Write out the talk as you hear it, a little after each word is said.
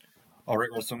All right,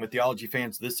 Wrestling with Theology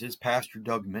fans, this is Pastor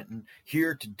Doug Minton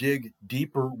here to dig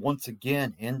deeper once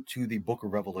again into the book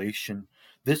of Revelation.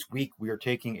 This week we are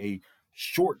taking a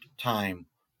short time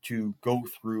to go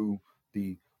through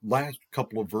the last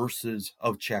couple of verses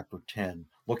of chapter 10,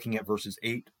 looking at verses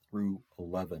 8 through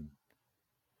 11.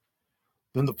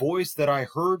 Then the voice that I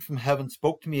heard from heaven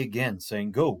spoke to me again,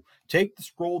 saying, "Go, take the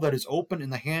scroll that is open in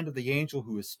the hand of the angel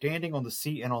who is standing on the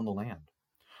sea and on the land."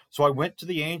 So I went to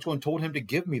the angel and told him to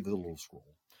give me the little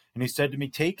scroll. And he said to me,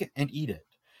 "Take it and eat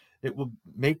it. It will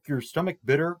make your stomach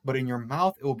bitter, but in your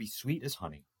mouth it will be sweet as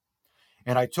honey."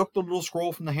 And I took the little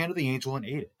scroll from the hand of the angel and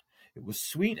ate it. It was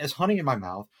sweet as honey in my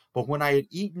mouth, but when I had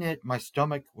eaten it, my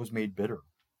stomach was made bitter.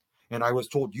 And I was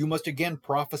told, "You must again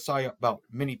prophesy about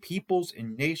many peoples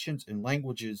and nations and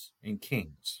languages and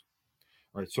kings."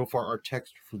 All right, so far our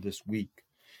text for this week.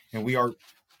 And we are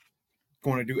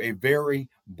going to do a very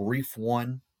brief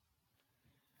one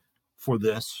for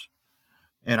this,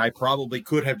 and I probably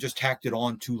could have just tacked it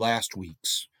on to last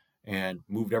week's and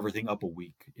moved everything up a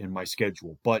week in my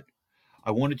schedule, but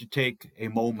I wanted to take a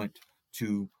moment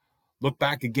to look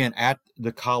back again at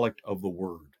the collect of the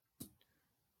word.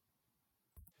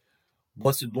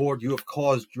 Blessed Lord, you have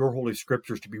caused your holy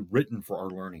scriptures to be written for our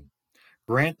learning.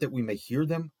 Grant that we may hear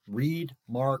them, read,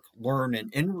 mark, learn,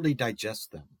 and inwardly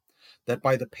digest them, that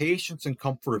by the patience and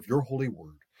comfort of your holy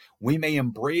word, we may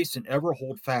embrace and ever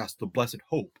hold fast the blessed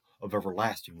hope of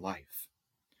everlasting life.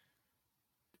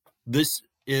 This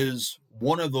is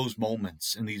one of those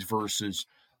moments in these verses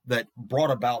that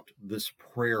brought about this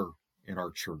prayer in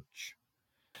our church.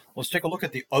 Let's take a look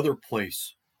at the other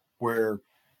place where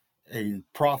a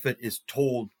prophet is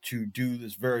told to do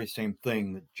this very same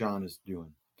thing that John is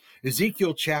doing.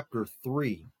 Ezekiel chapter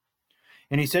 3.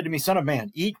 And he said to me, "Son of man,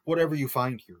 eat whatever you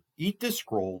find here. Eat this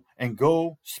scroll and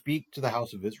go speak to the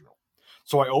house of Israel."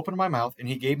 So I opened my mouth, and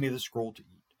he gave me the scroll to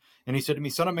eat. And he said to me,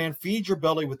 "Son of man, feed your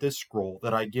belly with this scroll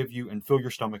that I give you, and fill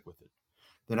your stomach with it."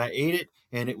 Then I ate it,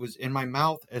 and it was in my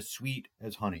mouth as sweet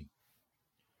as honey.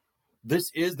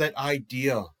 This is that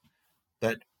idea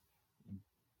that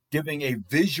giving a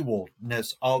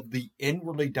visualness of the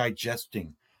inwardly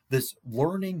digesting, this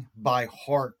learning by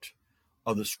heart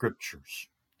of the scriptures.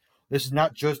 This is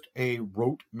not just a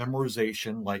rote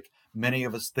memorization like many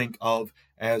of us think of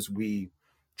as we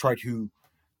try to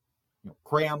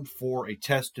cram for a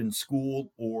test in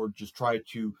school, or just try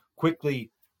to quickly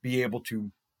be able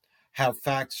to have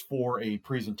facts for a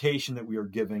presentation that we are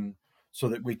giving so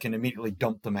that we can immediately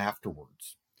dump them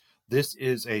afterwards. This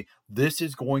is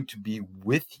going to be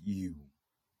with you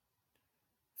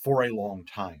for a long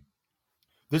time.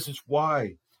 This is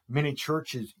why many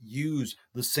churches use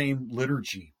the same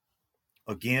liturgy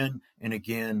again and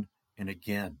again and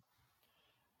again.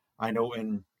 I know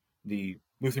in the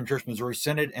Lutheran Church Missouri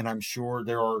Synod, and I'm sure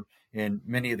there are in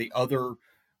many of the other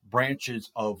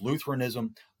branches of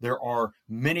Lutheranism, there are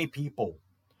many people,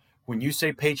 when you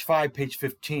say page 5, page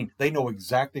 15, they know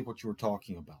exactly what you were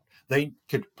talking about. They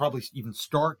could probably even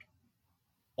start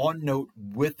on note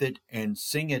with it and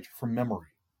sing it from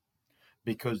memory,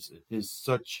 because it is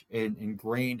such an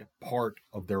ingrained part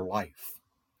of their life.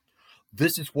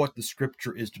 This is what the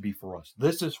scripture is to be for us.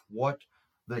 This is what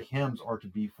the hymns are to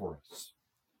be for us.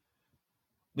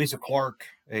 Lisa Clark,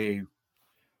 the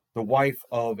wife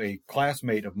of a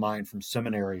classmate of mine from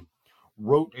seminary,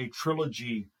 wrote a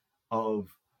trilogy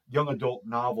of young adult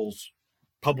novels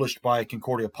published by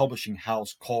Concordia Publishing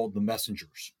House called The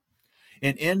Messengers.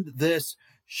 And in this,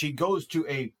 she goes to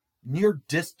a near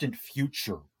distant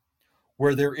future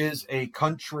where there is a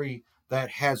country that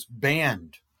has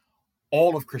banned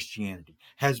all of Christianity,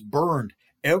 has burned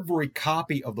every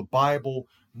copy of the Bible,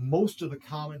 most of the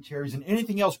commentaries, and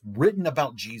anything else written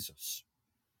about Jesus.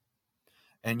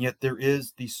 And yet there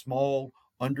is the small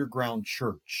underground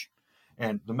church.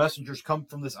 And the messengers come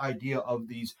from this idea of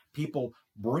these people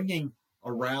bringing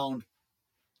around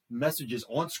messages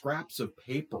on scraps of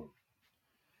paper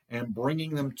and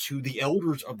bringing them to the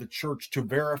elders of the church to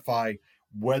verify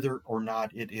whether or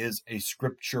not it is a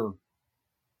scripture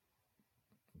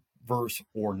verse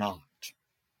or not.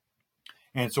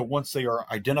 And so once they are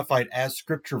identified as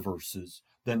scripture verses,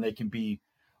 then they can be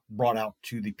brought out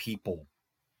to the people.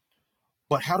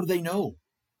 But how do they know?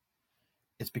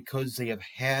 It's because they have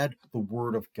had the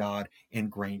word of God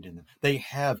ingrained in them. They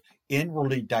have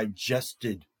inwardly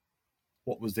digested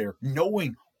what was there,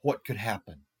 knowing what could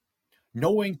happen,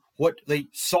 knowing what they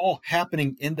saw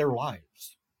happening in their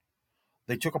lives.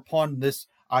 They took upon this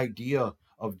idea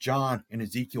of John and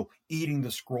Ezekiel eating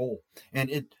the scroll, and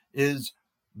it is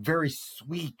very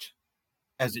sweet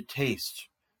as it tastes,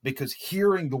 because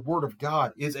hearing the word of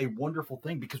God is a wonderful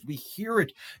thing, because we hear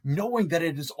it knowing that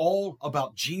it is all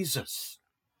about Jesus.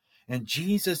 And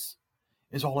Jesus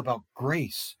is all about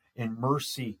grace and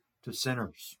mercy to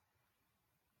sinners.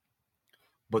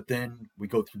 But then we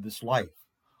go through this life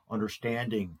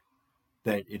understanding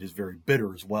that it is very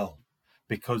bitter as well,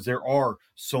 because there are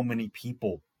so many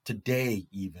people today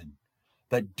even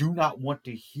that do not want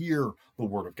to hear the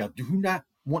word of God, do not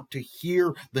want to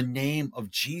hear the name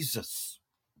of Jesus,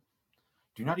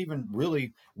 do not even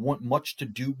really want much to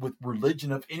do with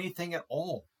religion of anything at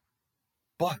all,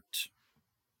 but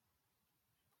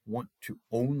want to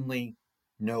only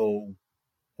know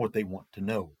what they want to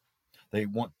know. They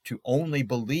want to only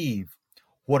believe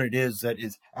what it is that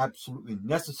is absolutely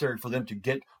necessary for them to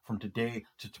get from today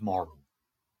to tomorrow.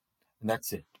 And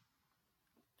that's it.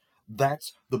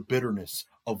 That's the bitterness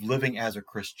of living as a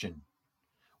Christian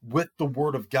with the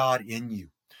word of God in you.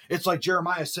 It's like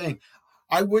Jeremiah saying,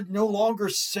 I would no longer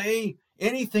say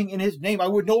anything in his name. I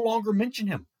would no longer mention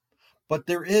him. But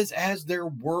there is as there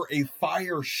were a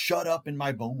fire shut up in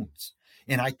my bones,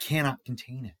 and I cannot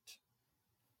contain it.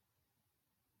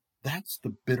 That's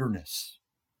the bitterness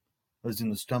that is in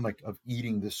the stomach of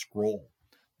eating this scroll.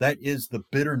 That is the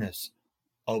bitterness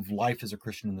of life as a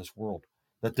Christian in this world,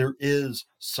 that there is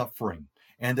suffering,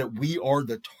 and that we are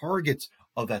the targets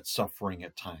of that suffering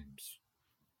at times.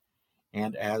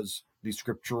 And as the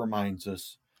scripture reminds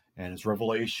us, and as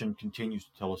Revelation continues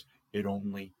to tell us, it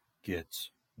only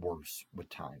gets worse with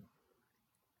time.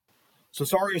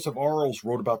 Cesarius of Arles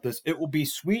wrote about this: it will be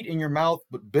sweet in your mouth,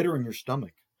 but bitter in your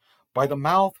stomach. By the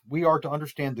mouth, we are to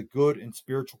understand the good and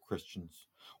spiritual Christians,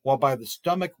 while by the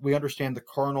stomach, we understand the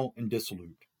carnal and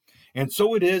dissolute. And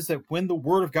so it is that when the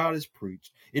word of God is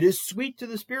preached, it is sweet to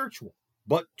the spiritual,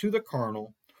 but to the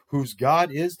carnal, whose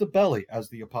God is the belly, as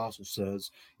the apostle says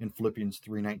in Philippians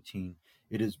 3:19,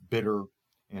 it is bitter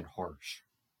and harsh.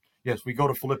 Yes, we go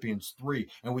to Philippians 3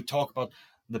 and we talk about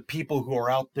the people who are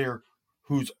out there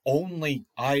whose only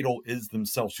idol is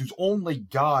themselves, whose only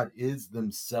God is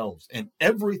themselves, and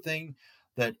everything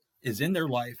that is in their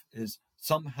life is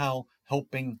somehow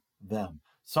helping them,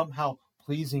 somehow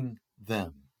pleasing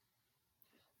them.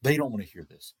 They don't want to hear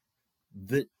this.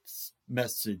 This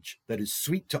message that is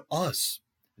sweet to us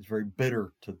is very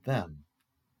bitter to them.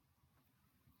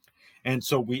 And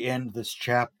so we end this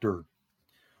chapter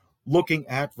looking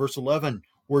at verse 11,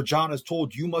 where John is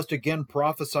told, you must again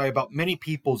prophesy about many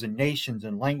peoples and nations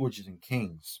and languages and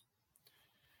kings.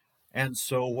 And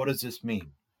so what does this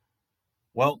mean?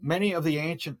 Well, many of the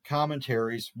ancient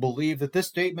commentaries believe that this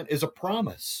statement is a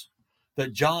promise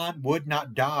that John would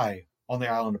not die on the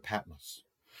island of Patmos,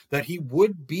 that he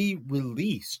would be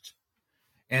released,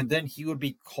 and then he would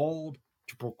be called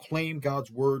to proclaim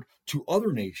God's word to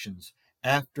other nations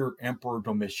after Emperor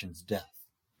Domitian's death.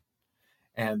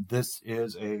 And this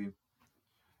is a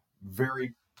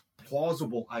very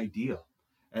plausible idea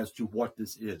as to what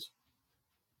this is.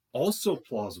 Also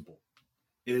plausible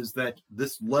is that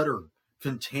this letter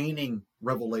containing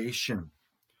Revelation,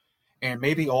 and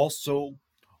maybe also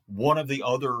one of the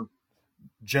other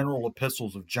general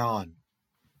epistles of John,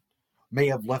 may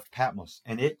have left Patmos,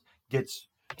 and it gets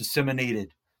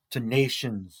disseminated to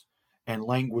nations and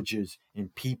languages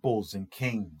and peoples and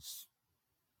kings.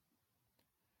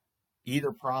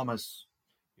 Either promise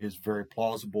is very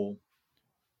plausible,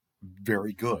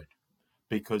 very good,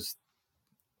 because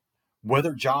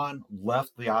whether John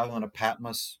left the island of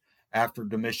Patmos after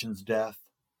Domitian's death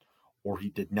or he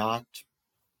did not,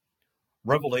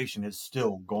 Revelation has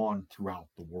still gone throughout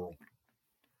the world.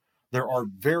 There are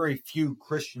very few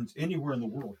Christians anywhere in the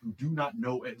world who do not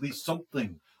know at least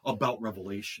something about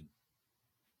Revelation.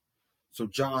 So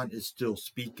John is still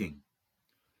speaking.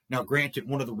 Now, granted,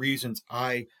 one of the reasons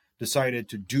I decided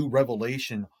to do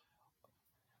Revelation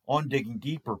on Digging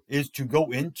Deeper is to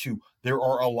go into, there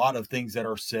are a lot of things that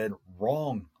are said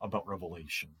wrong about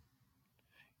Revelation.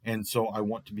 And so I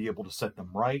want to be able to set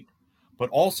them right, but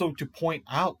also to point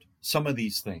out some of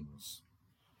these things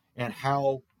and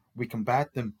how we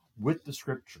combat them with the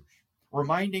scriptures,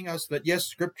 reminding us that yes,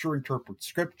 scripture interprets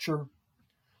scripture,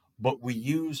 but we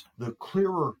use the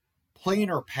clearer,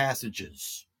 plainer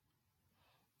passages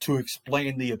to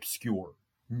explain the obscure,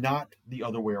 not the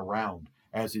other way around,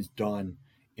 as is done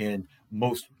in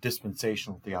most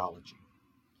dispensational theology,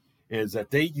 is that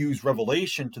they use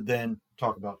Revelation to then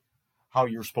talk about how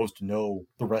you're supposed to know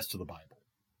the rest of the Bible.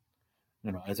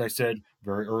 You know, as I said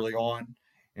very early on,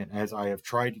 and as I have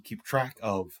tried to keep track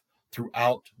of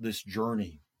throughout this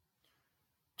journey,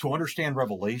 to understand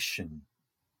Revelation,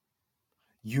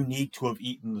 you need to have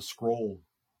eaten the scroll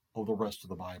of the rest of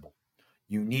the Bible.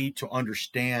 You need to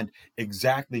understand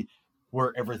exactly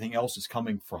where everything else is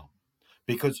coming from.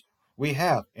 Because we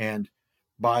have, and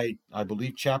by, I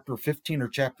believe, chapter 15 or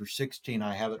chapter 16,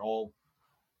 I have it all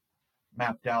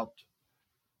mapped out.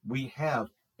 We have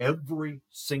every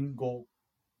single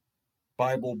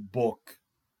Bible book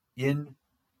in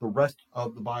the rest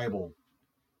of the Bible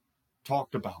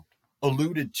talked about,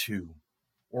 alluded to,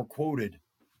 or quoted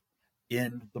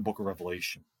in the book of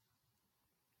Revelation,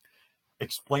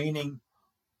 explaining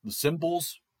the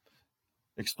symbols,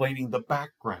 explaining the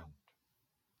background,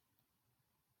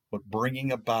 but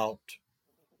bringing about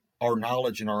our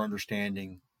knowledge and our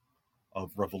understanding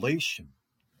of Revelation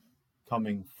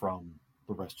coming from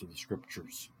the rest of the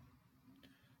scriptures.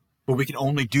 But we can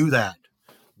only do that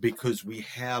because we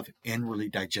have inwardly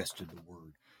digested the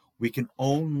word. We can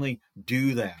only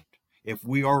do that if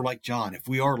we are like John, if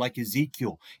we are like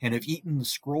Ezekiel, and have eaten the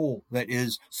scroll that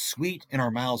is sweet in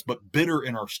our mouths but bitter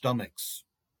in our stomachs.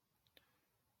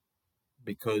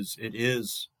 Because it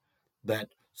is that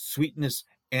sweetness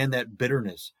and that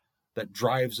bitterness that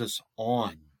drives us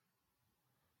on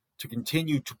to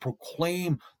continue to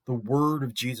proclaim the word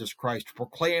of Jesus Christ, to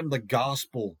proclaim the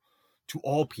gospel to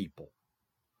all people,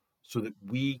 so that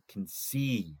we can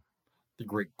see the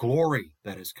great glory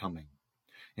that is coming,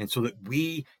 and so that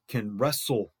we can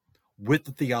wrestle with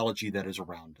the theology that is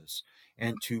around us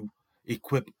and to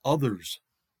equip others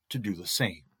to do the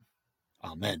same.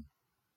 Amen.